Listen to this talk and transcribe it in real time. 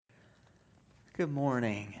Good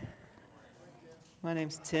morning. My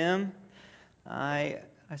name's Tim. I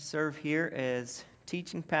serve here as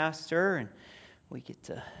teaching pastor, and we get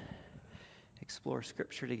to explore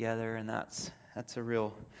Scripture together, and it's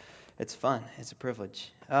fun. It's a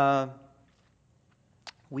privilege.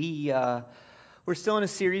 We're still in a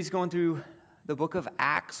series going through the book of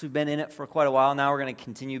Acts. We've been in it for quite a while now. We're going to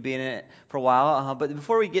continue being in it for a while. But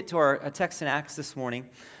before we get to our text in Acts this morning,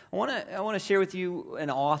 I want to share with you an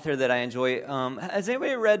author that I enjoy. Has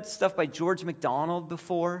anybody read stuff by George MacDonald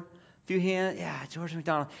before? Yeah, George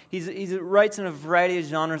MacDonald. He writes in a variety of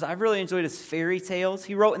genres. I've really enjoyed his fairy tales.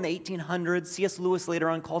 He wrote in the 1800s. C.S. Lewis later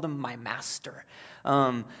on called him my master.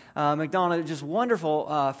 MacDonald, just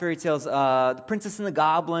wonderful fairy tales. The Princess and the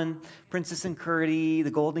Goblin, Princess and Curdie,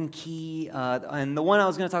 The Golden Key, and the one I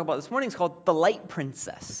was going to talk about this morning is called The Light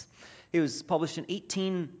Princess. It was published in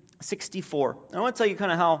 1864. I want to tell you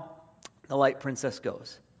kind of how The Light Princess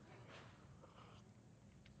goes.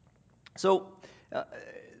 So,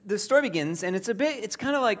 the story begins, and it's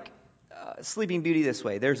kind of like Sleeping Beauty this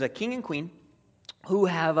way. There's a king and queen who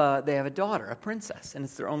have a daughter, a princess, and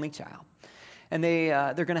it's their only child. And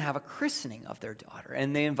they're going to have a christening of their daughter,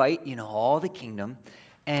 and they invite all the kingdom.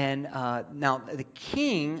 And now the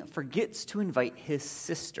king forgets to invite his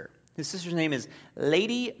sister. His sister's name is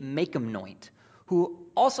Lady Macamnoint, who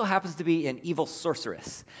also happens to be an evil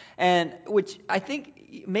sorceress, and which I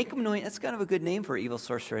think Macamnoint, that's kind of a good name for an evil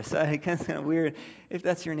sorceress. It's kind of weird. If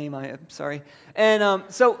that's your name, I'm sorry. And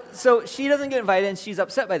so she doesn't get invited, and she's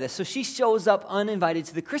upset by this. So she shows up uninvited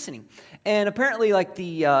to the christening, and apparently, like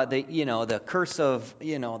the curse of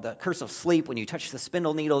sleep when you touch the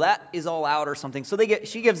spindle needle, that is all out or something. So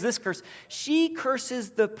she gives this curse. She curses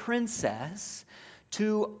the princess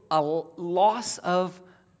to a loss of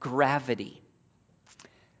gravity.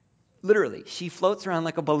 Literally, she floats around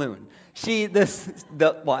like a balloon. That's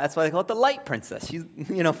why they call it the Light Princess. She's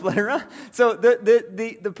floating around. So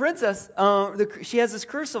the princess, she has this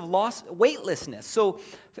curse of weightlessness. So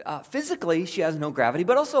physically, she has no gravity,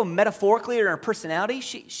 but also metaphorically in her personality,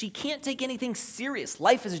 she can't take anything serious.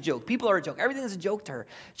 Life is a joke. People are a joke. Everything is a joke to her.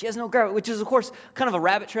 She has no gravity, which is of course kind of a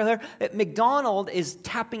rabbit trail there. MacDonald is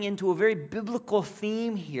tapping into a very biblical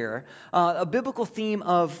theme here, a biblical theme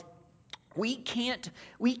of. We can't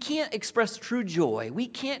express true joy. We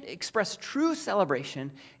can't express true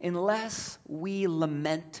celebration unless we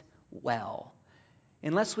lament well.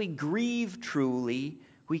 Unless we grieve truly,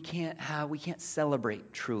 we can't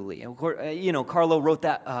celebrate truly. And of course, Carlo wrote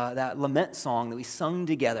that lament song that we sung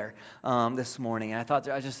together this morning. And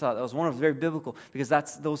I just thought that was very biblical, because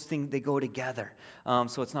those things, they go together.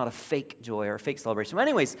 So it's not a fake joy or a fake celebration. But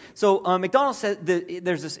anyways, so MacDonald said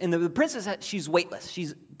there's this, and the princess, she's weightless.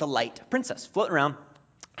 She's the light princess floating around.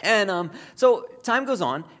 And so time goes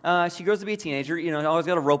on. She grows to be a teenager. Always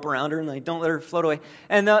got a rope around her, and they don't let her float away.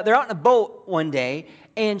 And they're out in a boat one day,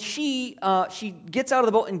 and she gets out of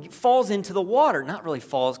the boat and falls into the water. Not really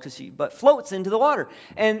falls, but floats into the water.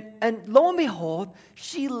 And lo and behold,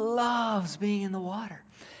 she loves being in the water.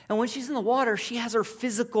 And when she's in the water, she has her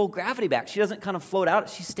physical gravity back. She doesn't kind of float out.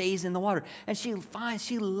 She stays in the water. And she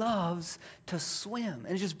loves to swim.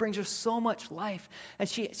 And it just brings her so much life. And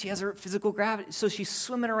she has her physical gravity. So she's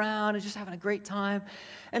swimming around and just having a great time.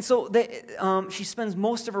 And so she spends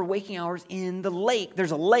most of her waking hours in the lake.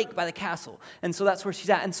 There's a lake by the castle. And so that's where she's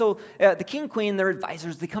at. And so the king and queen, their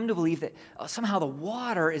advisors, they come to believe that somehow the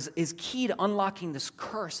water is key to unlocking this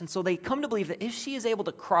curse. And so they come to believe that if she is able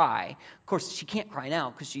to cry, of course she can't cry now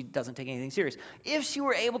because she doesn't take anything serious. If she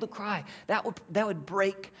were able to cry, that would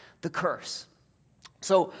break the curse.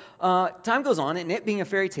 So time goes on, and it being a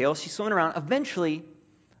fairy tale, she's swimming around. Eventually,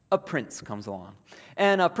 a prince comes along.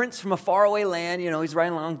 And a prince from a faraway land, he's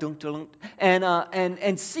riding along, dunk,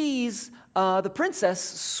 and sees the princess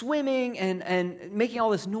swimming and making all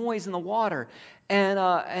this noise in the water.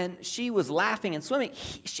 And she was laughing and swimming.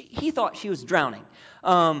 He thought she was drowning,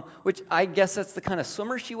 which I guess that's the kind of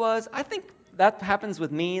swimmer she was. I think that happens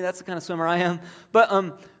with me. That's the kind of swimmer I am. But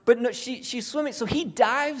no, she's swimming. So he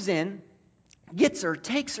dives in, gets her,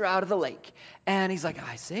 takes her out of the lake. And he's like,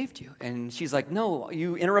 I saved you. And she's like, no,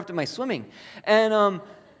 you interrupted my swimming. And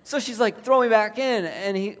so she's like, throw me back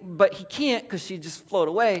in. But he can't, because she just float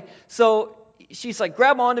away. So she's like,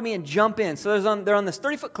 grab onto me and jump in. So they're on this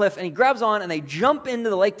 30-foot cliff, and he grabs on, and they jump into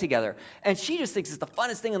the lake together. And she just thinks it's the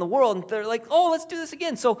funnest thing in the world. And they're like, oh, let's do this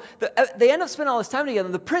again. So they end up spending all this time together.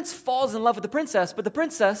 The prince falls in love with the princess, but the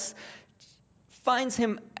princess finds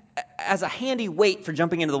him as a handy weight for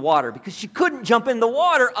jumping into the water, because she couldn't jump in the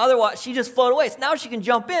water, otherwise she just float away. So now she can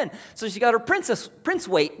jump in. So she got her prince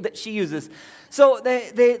weight that she uses. So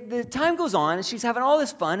the time goes on, and she's having all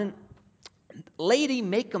this fun, Lady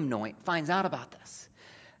Macomnoit finds out about this.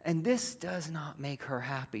 And this does not make her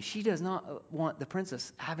happy. She does not want the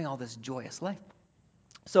princess having all this joyous life.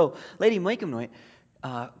 So Lady Macomnoit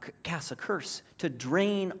casts a curse to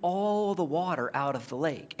drain all the water out of the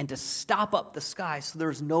lake and to stop up the sky so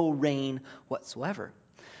there's no rain whatsoever.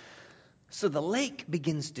 So the lake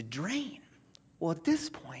begins to drain. Well, at this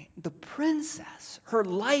point, the princess, her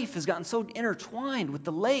life has gotten so intertwined with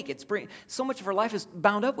the lake. So much of her life is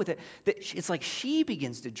bound up with it that it's like she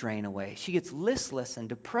begins to drain away. She gets listless and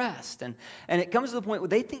depressed. And it comes to the point where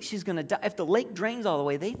they think she's going to die. If the lake drains all the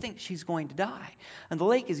way, they think she's going to die. And the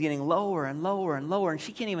lake is getting lower and lower and lower, and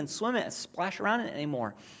she can't even swim it and splash around in it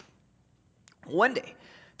anymore. One day,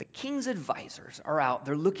 the king's advisors are out.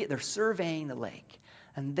 They're surveying the lake,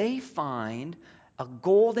 and they find a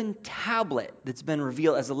golden tablet that's been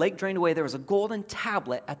revealed. As the lake drained away, there was a golden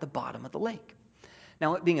tablet at the bottom of the lake.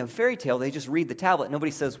 Now, it being a fairy tale, they just read the tablet.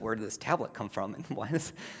 Nobody says, where did this tablet come from? And why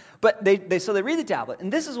this? But they read the tablet,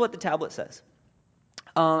 and this is what the tablet says.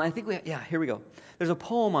 Here we go. There's a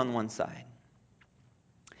poem on one side.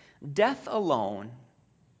 Death alone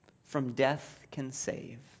from death can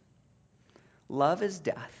save. Love is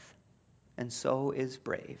death, and so is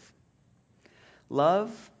brave.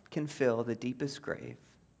 Love can fill the deepest grave.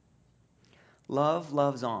 Love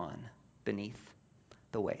loves on beneath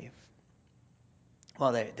the wave.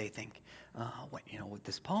 Well, they think, with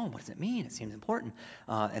this poem, what does it mean? It seems important,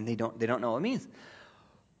 and they don't know what it means.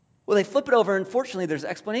 Well, they flip it over, and fortunately, there's an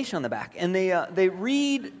explanation on the back, and they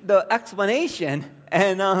read the explanation,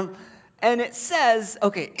 and it says,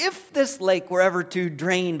 okay, if this lake were ever to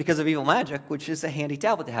drain because of evil magic, which is a handy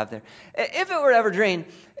tablet to have there, if it were to ever drain,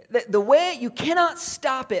 the way you cannot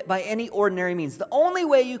stop it by any ordinary means. The only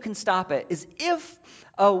way you can stop it is if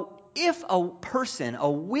a person, a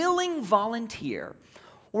willing volunteer,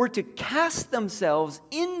 were to cast themselves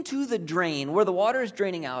into the drain where the water is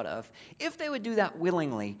draining out of. If they would do that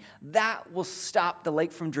willingly, that will stop the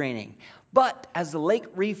lake from draining. But as the lake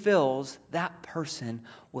refills, that person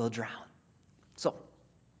will drown. So,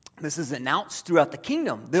 this is announced throughout the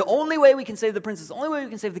kingdom. The only way we can save the princess, the only way we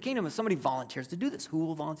can save the kingdom is somebody volunteers to do this. Who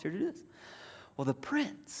will volunteer to do this? Well, the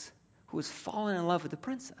prince, who has fallen in love with the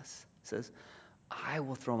princess, says, I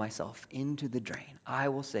will throw myself into the drain. I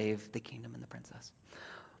will save the kingdom and the princess.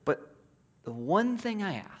 But the one thing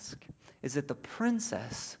I ask is that the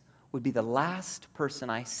princess would be the last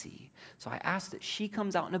person I see. So I ask that she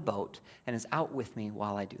comes out in a boat and is out with me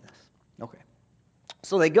while I do this. Okay.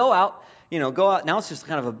 So they go out. Now it's just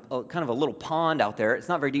kind of a little pond out there. It's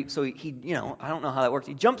not very deep, so he I don't know how that works.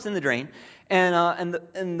 He jumps in the drain, and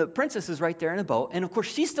the princess is right there in a boat. And of course,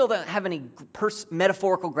 she still doesn't have any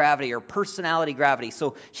metaphorical gravity or personality gravity,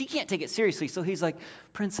 so she can't take it seriously. So he's like,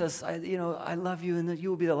 Princess, I love you, and you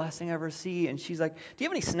will be the last thing I ever see. And she's like, Do you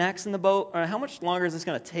have any snacks in the boat? Or how much longer is this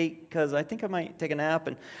going to take? Because I think I might take a nap,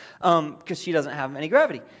 and because she doesn't have any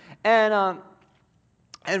gravity,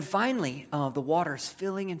 And finally, the water is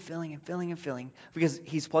filling and filling and filling and filling because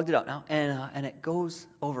he's plugged it out now, and it goes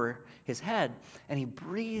over his head, and he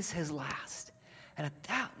breathes his last. And at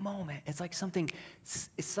that moment, it's like something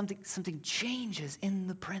changes in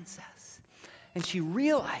the princess, and she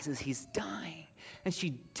realizes he's dying. And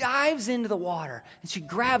she dives into the water, and she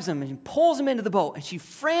grabs him and pulls him into the boat, and she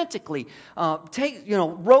frantically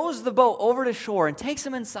rows the boat over to shore and takes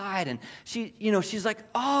him inside. And she's like,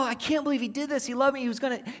 "Oh, I can't believe he did this. He loved me. He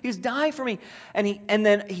was dying for me." And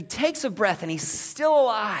then he takes a breath, and he's still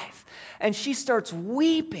alive. And she starts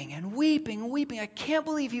weeping and weeping and weeping. I can't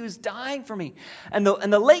believe he was dying for me. And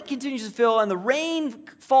the lake continues to fill, and the rain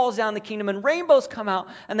falls down the kingdom, and rainbows come out,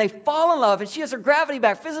 and they fall in love, and she has her gravity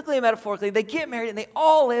back physically and metaphorically. They get married, and they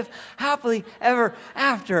all live happily ever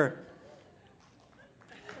after.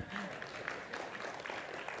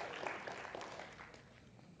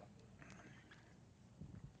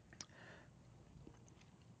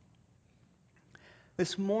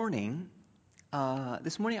 This morning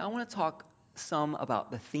I want to talk some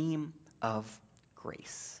about the theme of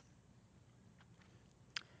grace.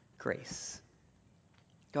 Grace.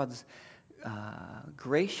 God's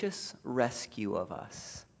gracious rescue of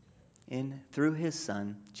us through his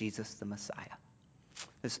Son, Jesus the Messiah.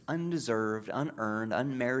 This undeserved, unearned,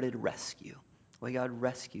 unmerited rescue. The way God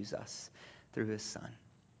rescues us through his Son. And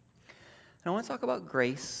I want to talk about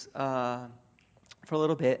grace for a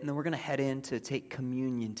little bit, and then we're going to head in to take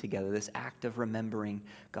communion together, this act of remembering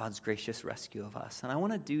God's gracious rescue of us. And I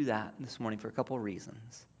want to do that this morning for a couple of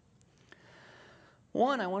reasons.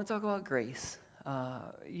 One, I want to talk about grace.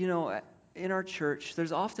 In our church,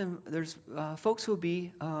 there's folks who will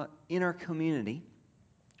be in our community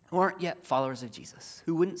who aren't yet followers of Jesus,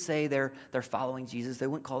 who wouldn't say they're following Jesus. They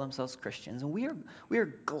wouldn't call themselves Christians. And we are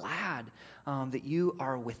glad that you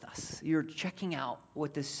are with us. You're checking out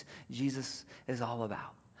what this Jesus is all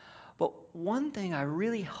about. But one thing I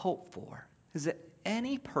really hope for is that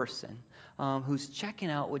any person who's checking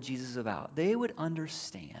out what Jesus is about, they would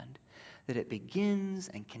understand that it begins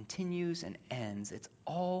and continues and ends. It's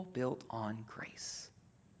all built on grace.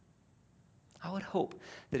 I would hope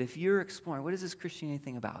that if you're exploring what is this Christianity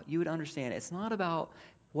thing about, you would understand it's not about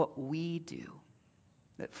what we do,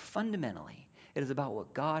 that fundamentally it is about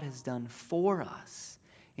what God has done for us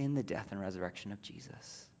in the death and resurrection of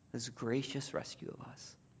Jesus, this gracious rescue of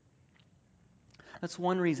us. That's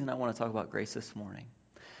one reason I want to talk about grace this morning.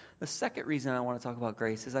 The second reason I want to talk about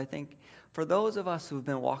grace is I think for those of us who have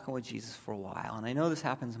been walking with Jesus for a while, and I know this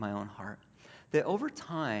happens in my own heart, that over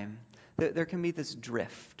time there can be this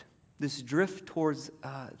drift towards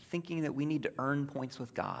thinking that we need to earn points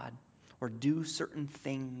with God or do certain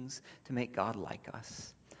things to make God like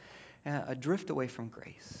us, a drift away from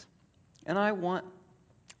grace. And I want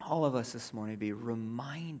all of us this morning to be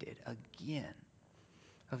reminded again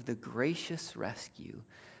of the gracious rescue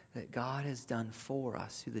that God has done for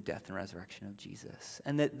us through the death and resurrection of Jesus.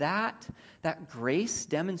 And that grace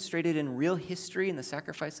demonstrated in real history in the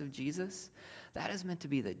sacrifice of Jesus, that is meant to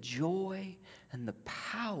be the joy and the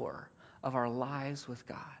power of our lives with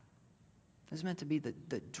God. It's meant to be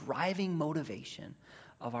the driving motivation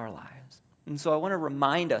of our lives. And so I want to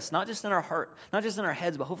remind us, not just in our heart, not just in our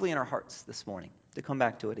heads, but hopefully in our hearts this morning, to come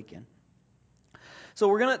back to it again.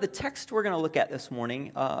 So the text we're going to look at this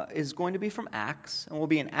morning is going to be from Acts, and we'll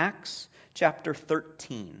be in Acts chapter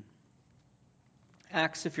 13.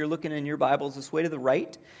 Acts, if you're looking in your Bibles, this way to the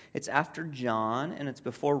right, it's after John, and it's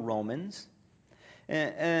before Romans.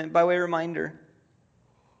 And by way of reminder,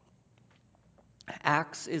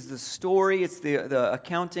 Acts is the story, it's the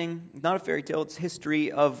accounting, not a fairy tale, it's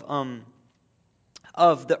history of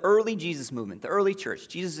the early Jesus movement, the early church.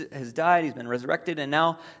 Jesus has died, he's been resurrected, and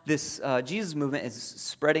now this Jesus movement is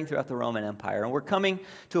spreading throughout the Roman Empire. And we're coming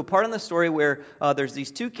to a part in the story where there's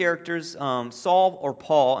these two characters, Saul or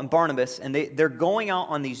Paul and Barnabas, and they're going out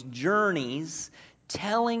on these journeys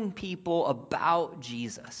telling people about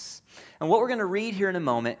Jesus. And what we're going to read here in a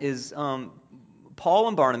moment is Paul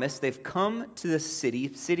and Barnabas, they've come to this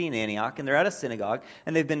city in Antioch, and they're at a synagogue,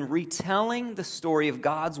 and they've been retelling the story of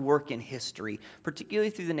God's work in history,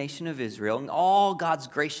 particularly through the nation of Israel, and all God's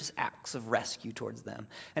gracious acts of rescue towards them,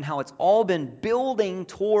 and how it's all been building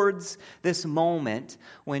towards this moment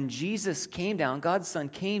when Jesus came down, God's Son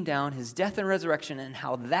came down, his death and resurrection, and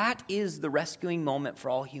how that is the rescuing moment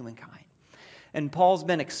for all humankind. And Paul's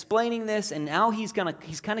been explaining this, and now he's kind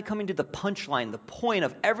of coming to the punchline, the point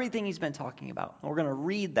of everything he's been talking about. And we're going to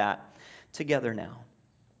read that together now.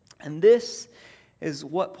 And this is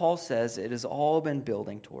what Paul says it has all been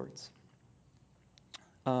building towards.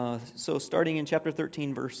 So starting in chapter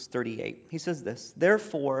 13, verse 38, he says this,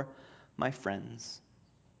 "Therefore, my friends,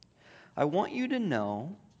 I want you to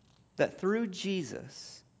know that through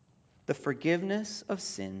Jesus, the forgiveness of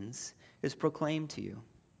sins is proclaimed to you.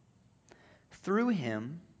 Through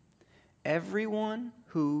him, everyone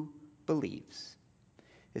who believes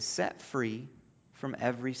is set free from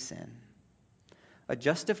every sin, a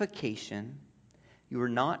justification you were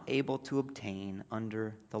not able to obtain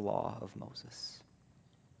under the law of Moses."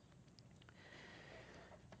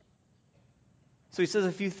 So he says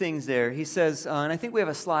a few things there. He says, and I think we have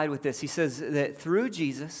a slide with this, he says that through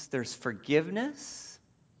Jesus, there's forgiveness,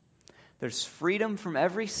 there's freedom from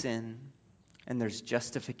every sin, and there's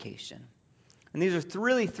justification. And these are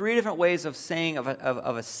really three different ways of saying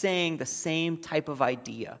saying the same type of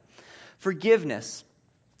idea. Forgiveness.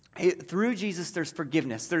 Through Jesus, there's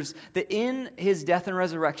forgiveness. There's in his death and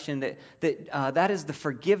resurrection that is the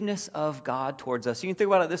forgiveness of God towards us. You can think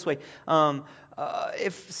about it this way: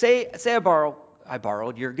 if say I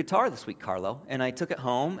borrowed your guitar this week, Carlo, and I took it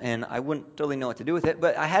home, and I wouldn't really know what to do with it,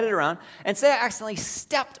 but I had it around, and say I accidentally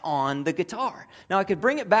stepped on the guitar. Now I could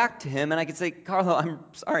bring it back to him, and I could say, "Carlo, I'm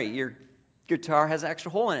sorry, your guitar has an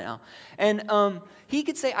extra hole in it now." And he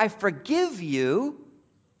could say, "I forgive you,"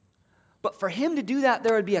 but for him to do that,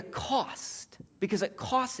 there would be a cost, because it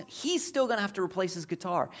costs him. He's still going to have to replace his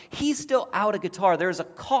guitar. He's still out a guitar. There's a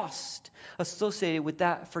cost associated with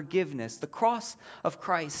that forgiveness. The cross of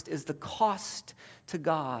Christ is the cost to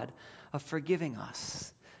God of forgiving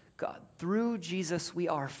us. God, through Jesus, we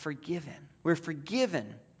are forgiven. We're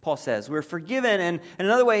forgiven. Paul says, we're forgiven, and in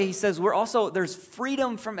another way he says there's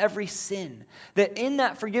freedom from every sin. That in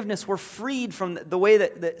that forgiveness we're freed from the way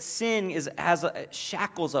that sin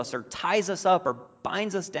shackles us or ties us up or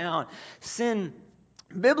binds us down. Sin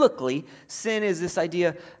Biblically, sin is this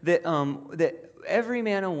idea that every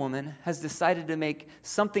man and woman has decided to make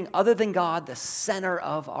something other than God the center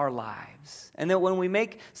of our lives. And that when we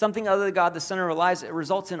make something other than God the center of our lives, it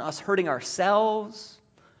results in us hurting ourselves,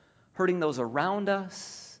 hurting those around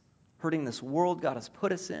us, hurting this world God has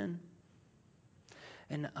put us in.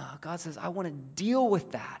 And God says, I want to deal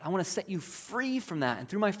with that. I want to set you free from that. And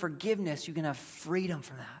through my forgiveness, you can have freedom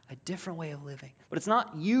from that, a different way of living. But it's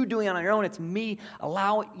not you doing it on your own. It's me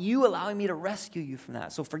allowing me to rescue you from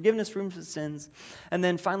that. So forgiveness from sins. And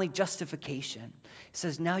then finally, justification. It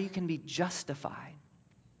says, now you can be justified.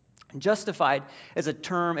 And justified is a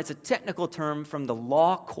term, it's a technical term from the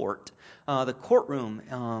law court, the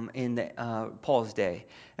courtroom in Paul's day.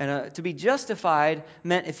 And to be justified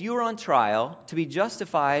meant if you were on trial, to be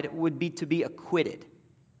justified would be to be acquitted,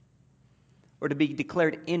 or to be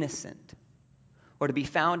declared innocent, or to be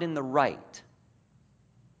found in the right.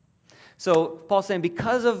 So Paul's saying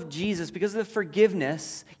because of Jesus, because of the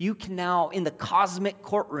forgiveness, you can now, in the cosmic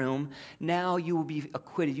courtroom, now you will be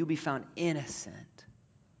acquitted. You'll be found innocent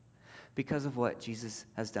because of what Jesus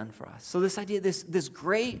has done for us. So this idea, this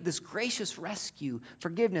gracious rescue,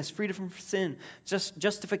 forgiveness, freedom from sin,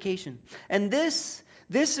 justification. And this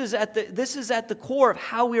is at the core of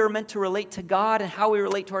how we are meant to relate to God and how we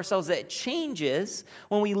relate to ourselves. That it changes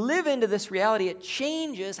when we live into this reality. It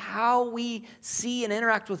changes how we see and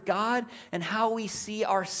interact with God and how we see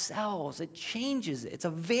ourselves. It changes it. It's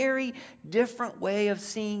a very different way of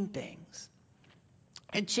seeing things.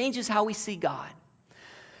 It changes how we see God.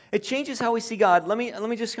 It changes how we see God. Let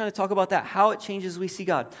me just kind of talk about that, how it changes we see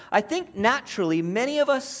God. I think naturally, many of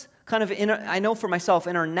us I know for myself,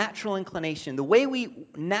 in our natural inclination, the way we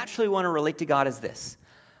naturally want to relate to God is this.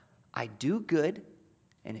 I do good,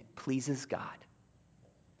 and it pleases God.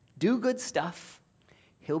 Do good stuff,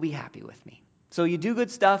 He'll be happy with me. So you do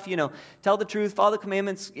good stuff, tell the truth, follow the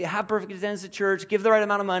commandments, have perfect attendance at church, give the right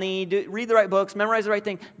amount of money, read the right books, memorize the right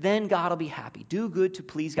thing, then God will be happy. Do good to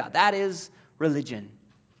please God. That is religion.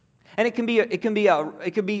 And it can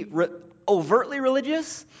be overtly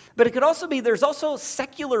religious, but it could also be, there's also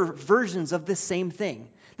secular versions of this same thing.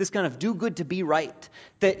 This kind of do good to be right.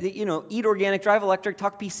 That eat organic, drive electric,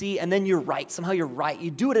 talk PC, and then you're right. Somehow you're right.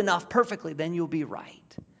 You do it enough perfectly, then you'll be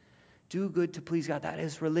right. Do good to please God. That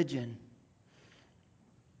is religion.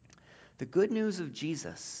 The good news of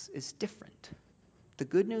Jesus is different. The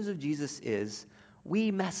good news of Jesus is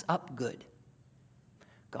we mess up good.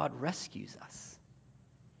 God rescues us.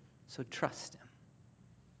 So trust Him.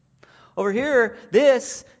 Over here,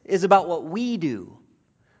 this is about what we do.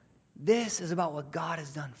 This is about what God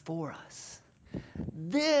has done for us.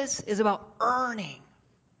 This is about earning.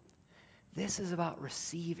 This is about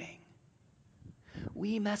receiving.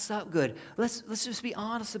 We mess up good. Let's just be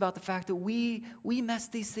honest about the fact that we mess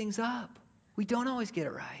these things up. We don't always get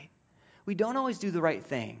it right. We don't always do the right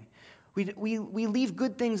thing. We leave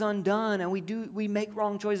good things undone, and we make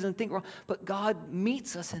wrong choices and think wrong. But God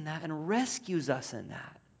meets us in that and rescues us in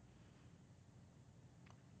that.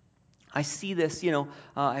 I see this,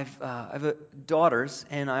 I have daughters,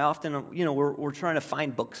 and I often, we're trying to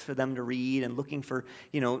find books for them to read and looking for,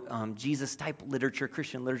 Jesus-type literature,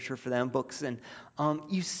 Christian literature for them, books. And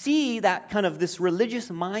you see that kind of this religious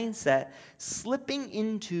mindset slipping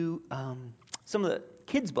into some of the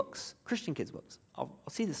kids' books, Christian kids' books. I'll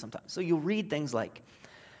see this sometimes. So you'll read things like,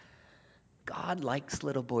 God likes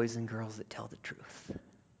little boys and girls that tell the truth.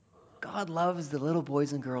 God loves the little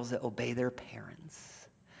boys and girls that obey their parents.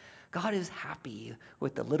 God is happy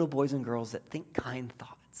with the little boys and girls that think kind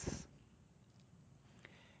thoughts.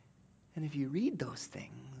 And if you read those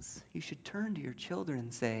things, you should turn to your children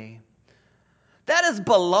and say, that is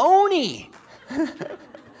baloney.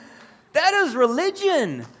 That is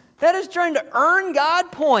religion. That is trying to earn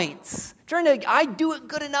God points. I do it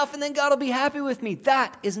good enough and then God will be happy with me.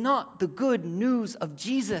 That is not the good news of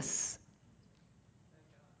Jesus.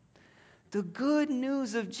 The good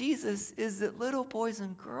news of Jesus is that little boys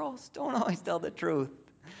and girls don't always tell the truth.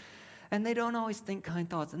 And they don't always think kind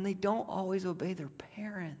thoughts. And they don't always obey their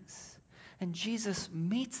parents. And Jesus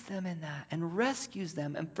meets them in that and rescues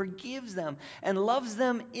them and forgives them and loves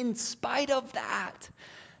them in spite of that.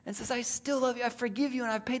 And says, I still love you, I forgive you,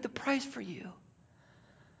 and I've paid the price for you.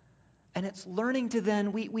 And it's learning to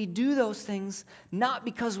then, we do those things not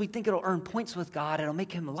because we think it'll earn points with God, it'll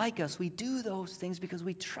make Him like us. We do those things because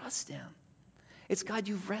we trust Him. It's, God,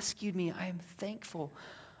 you've rescued me. I am thankful.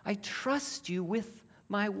 I trust you with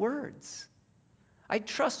my words. I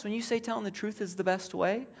trust when you say telling the truth is the best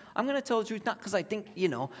way, I'm going to tell the truth not because I think,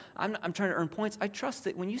 I'm trying to earn points. I trust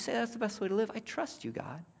that when you say that's the best way to live, I trust you,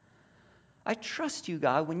 God. I trust you,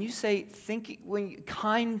 God. When you say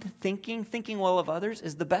kind thinking, thinking well of others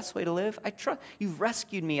is the best way to live, I trust you've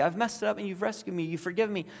rescued me. I've messed it up and you've rescued me. You forgive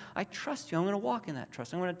me. I trust you. I'm going to walk in that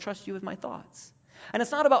trust. I'm going to trust you with my thoughts. And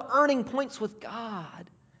it's not about earning points with God.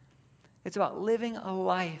 It's about living a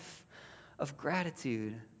life of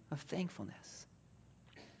gratitude, of thankfulness.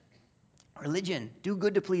 Religion, do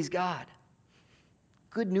good to please God.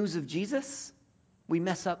 Good news of Jesus, we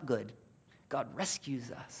mess up good. God rescues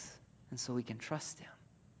us. And so we can trust him.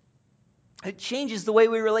 It changes the way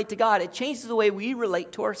we relate to God. It changes the way we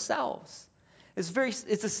relate to ourselves.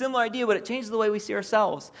 It's a similar idea, but it changes the way we see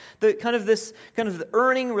ourselves. The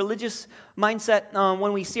earning religious mindset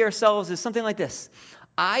when we see ourselves is something like this.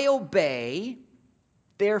 I obey,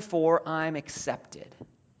 therefore I'm accepted.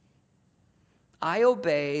 I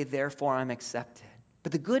obey, therefore I'm accepted.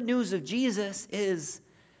 But the good news of Jesus is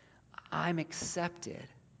I'm accepted,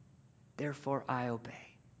 therefore I obey.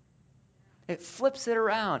 It flips it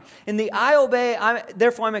around. In the I obey,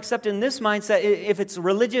 therefore I'm accepted in this mindset. If it's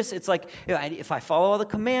religious, it's like if I follow all the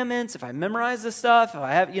commandments, if I memorize the stuff,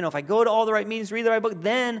 if I go to all the right meetings, read the right book,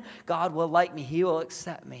 then God will like me. He will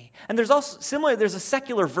accept me. And there's also there's a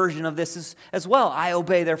secular version of this as well. I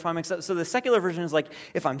obey, therefore I'm accepted. So the secular version is like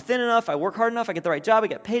if I'm thin enough, I work hard enough, I get the right job, I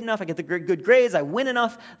get paid enough, I get the good grades, I win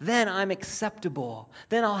enough, then I'm acceptable.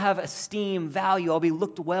 Then I'll have esteem, value, I'll be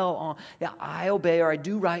looked well on. Yeah, I obey or I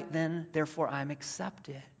do right, then therefore I'm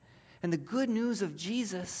accepted. And the good news of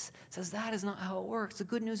Jesus says that is not how it works. The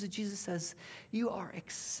good news of Jesus says you are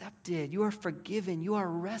accepted, you are forgiven, you are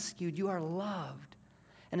rescued, you are loved.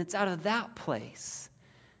 And it's out of that place,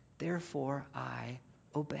 therefore I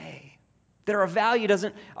obey. That our value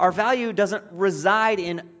doesn't reside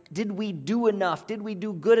in did we do enough, did we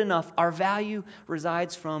do good enough. Our value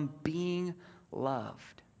resides from being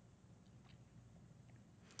loved.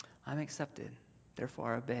 I'm accepted.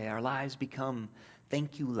 Therefore, I obey. Our lives become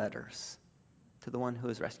thank you letters to the one who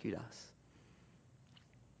has rescued us.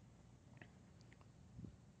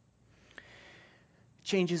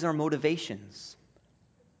 Changes our motivations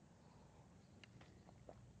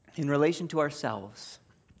in relation to ourselves.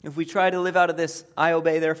 If we try to live out of this I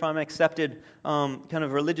obey, therefore I'm accepted kind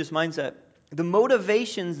of religious mindset, the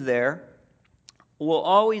motivations there will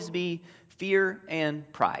always be fear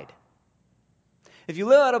and pride. If you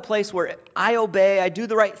live out a place where I obey, I do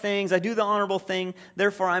the right things, I do the honorable thing,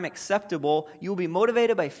 therefore I'm acceptable, you will be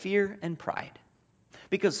motivated by fear and pride.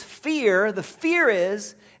 Because the fear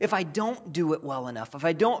is if I don't do it well enough, if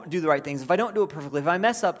I don't do the right things, if I don't do it perfectly, if I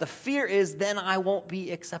mess up, the fear is then I won't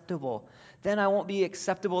be acceptable. Then I won't be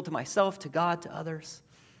acceptable to myself, to God, to others.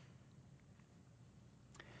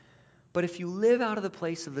 But if you live out of the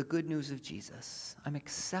place of the good news of Jesus, I'm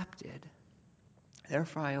accepted,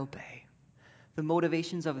 therefore I obey. The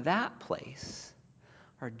motivations of that place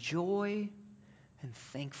are joy and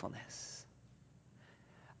thankfulness.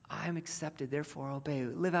 I'm accepted, therefore I obey.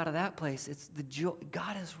 Live out of that place. It's the joy.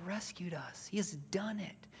 God has rescued us. He has done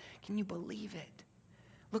it. Can you believe it?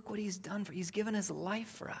 Look what he's done for. He's given his life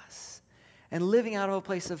for us. And living out of a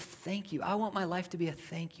place of thank you. I want my life to be a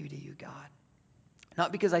thank you to you, God.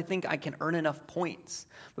 Not because I think I can earn enough points,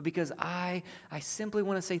 but because I simply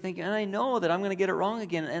want to say thank you. And I know that I'm going to get it wrong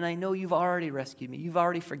again, and I know you've already rescued me. You've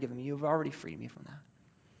already forgiven me. You've already freed me from that.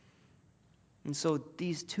 And so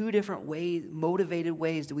these two different motivated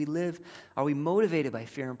ways do we live. Are we motivated by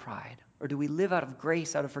fear and pride? Or do we live out of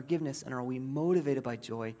grace, out of forgiveness, and are we motivated by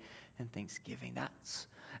joy and thanksgiving?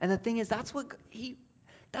 And the thing is, that's what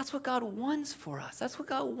God wants for us. That's what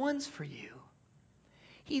God wants for you.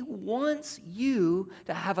 He wants you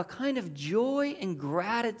to have a kind of joy and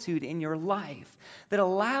gratitude in your life that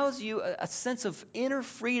allows you a sense of inner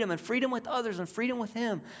freedom and freedom with others and freedom with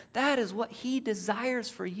Him. That is what He desires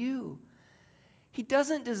for you. He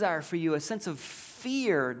doesn't desire for you a sense of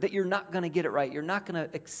fear that you're not going to get it right.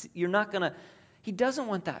 He doesn't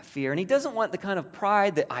want that fear. And He doesn't want the kind of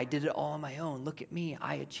pride that I did it all on my own. Look at me,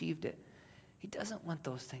 I achieved it. He doesn't want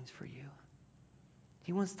those things for you.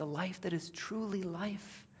 He wants the life that is truly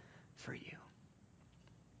life for you.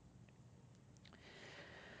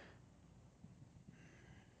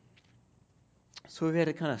 So if we had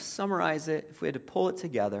to kind of summarize it, if we had to pull it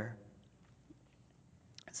together,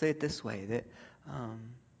 I'd say it this way,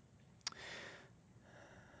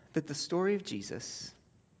 that the story of Jesus,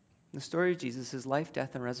 His life,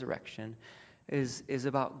 death, and resurrection, is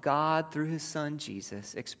about God through His Son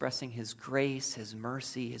Jesus expressing His grace, His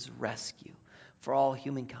mercy, His rescue for all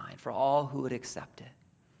humankind, for all who would accept it.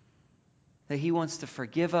 That He wants to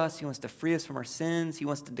forgive us, He wants to free us from our sins, He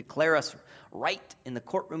wants to declare us right in the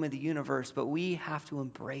courtroom of the universe, but we have to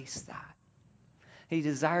embrace that.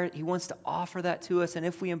 He wants to offer that to us, and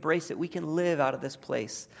if we embrace it, we can live out of this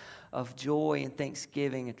place of joy and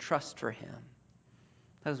thanksgiving and trust for him.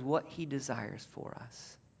 That is what he desires for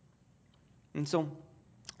us. And so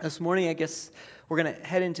this morning, I guess we're going to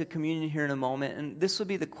head into communion here in a moment, and this would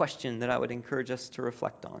be the question that I would encourage us to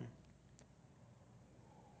reflect on.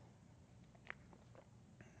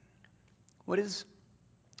 What is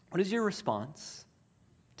your response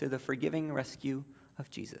to the forgiving rescue of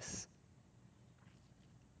Jesus?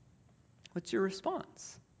 What's your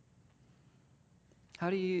response?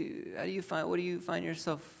 What do you find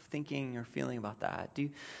yourself thinking or feeling about that?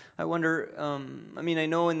 I wonder, I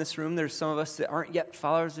know in this room there's some of us that aren't yet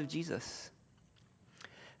followers of Jesus.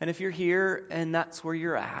 And if you're here and that's where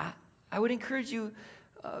you're at, I would encourage you,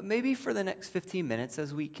 maybe for the next 15 minutes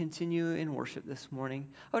as we continue in worship this morning,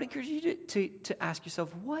 I would encourage you to ask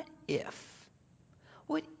yourself, what if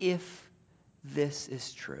this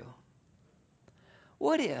is true?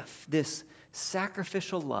 What if this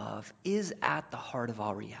sacrificial love is at the heart of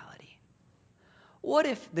all reality? What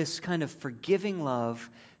if this kind of forgiving love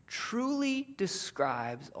truly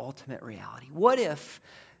describes ultimate reality? What if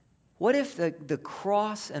the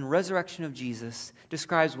cross and resurrection of Jesus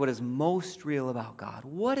describes what is most real about God?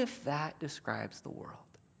 What if that describes the world?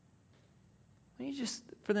 Can you just,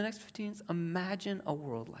 for the next 15 minutes, imagine a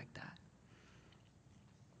world like that?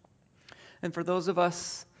 And for those of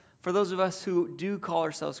us who do call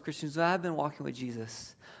ourselves Christians, who have been walking with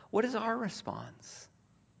Jesus, what is our response?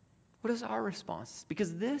 What is our response?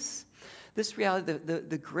 Because this reality,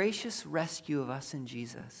 the gracious rescue of us in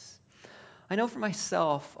Jesus, I know for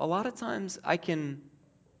myself, a lot of times I've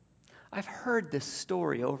heard this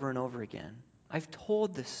story over and over again. I've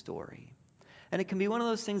told this story. And it can be one of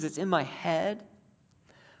those things that's in my head,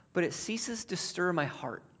 but it ceases to stir my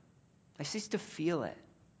heart. I cease to feel it.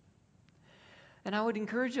 And I would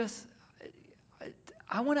encourage us,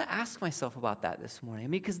 I want to ask myself about that this morning,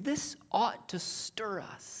 because this ought to stir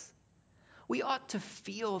us. We ought to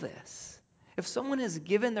feel this. If someone has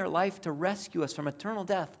given their life to rescue us from eternal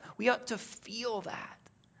death, we ought to feel that.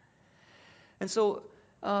 And so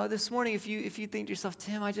this morning, if you think to yourself,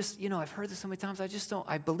 Tim, I've heard this so many times, I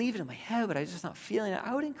believe it in my head, but I'm just not feeling it.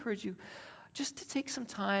 I would encourage you just to take some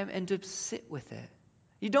time and to sit with it.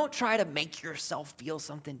 You don't try to make yourself feel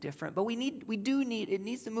something different, but it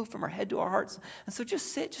needs to move from our head to our hearts. And so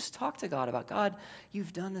just talk to God about, God,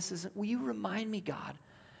 you've done this. Will you remind me, God?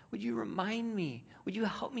 Would you remind me? Would you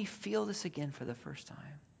help me feel this again for the first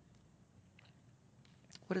time?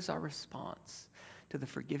 What is our response to the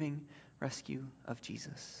forgiving rescue of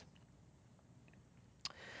Jesus?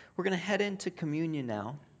 We're going to head into communion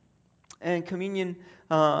now. And communion,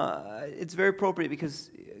 it's very appropriate because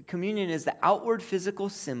communion is the outward physical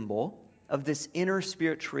symbol of this inner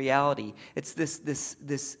spiritual reality. It's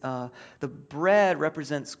the bread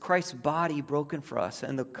represents Christ's body broken for us,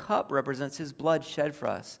 and the cup represents his blood shed for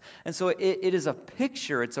us. And so it is a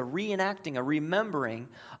picture, it's a reenacting, a remembering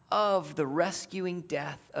of the rescuing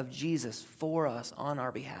death of Jesus for us on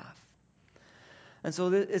our behalf. And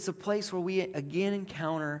so it's a place where we again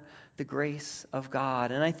encounter the grace of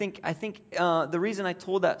God. And I think the reason I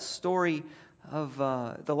told that story of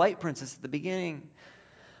the Light Princess at the beginning,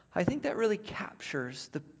 I think that really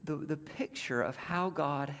captures the picture of how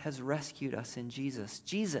God has rescued us in Jesus.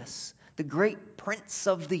 Jesus, the great Prince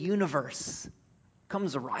of the universe,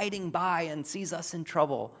 comes riding by and sees us in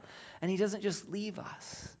trouble, and he doesn't just leave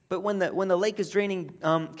us. But when the lake is draining,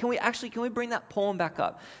 can we bring that poem back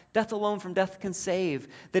up? Death alone from death can save.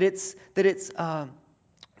 If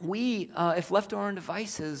left to our own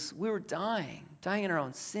devices, we were dying in our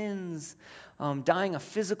own sins, dying a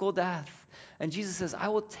physical death. And Jesus says, I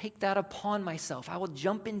will take that upon myself. I will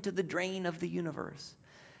jump into the drain of the universe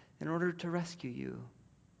in order to rescue you.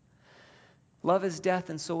 Love is death,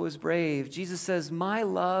 and so is brave. Jesus says, my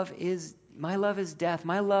love is death.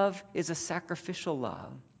 My love is a sacrificial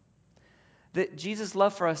love. That Jesus'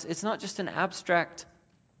 love for us, it's not just an abstract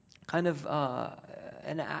kind of,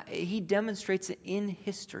 he demonstrates it in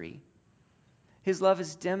history. His love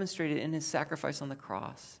is demonstrated in his sacrifice on the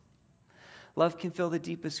cross. Love can fill the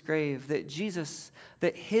deepest grave.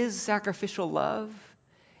 That his sacrificial love,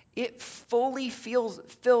 it fully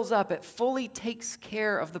fills up. It fully takes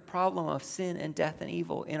care of the problem of sin and death and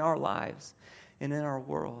evil in our lives and in our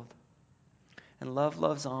world. And love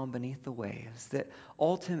loves on beneath the waves. That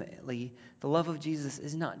ultimately, the love of Jesus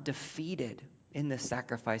is not defeated in this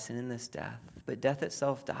sacrifice and in this death, but death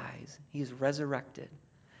itself dies. He is resurrected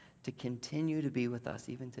to continue to be with us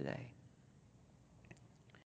even today.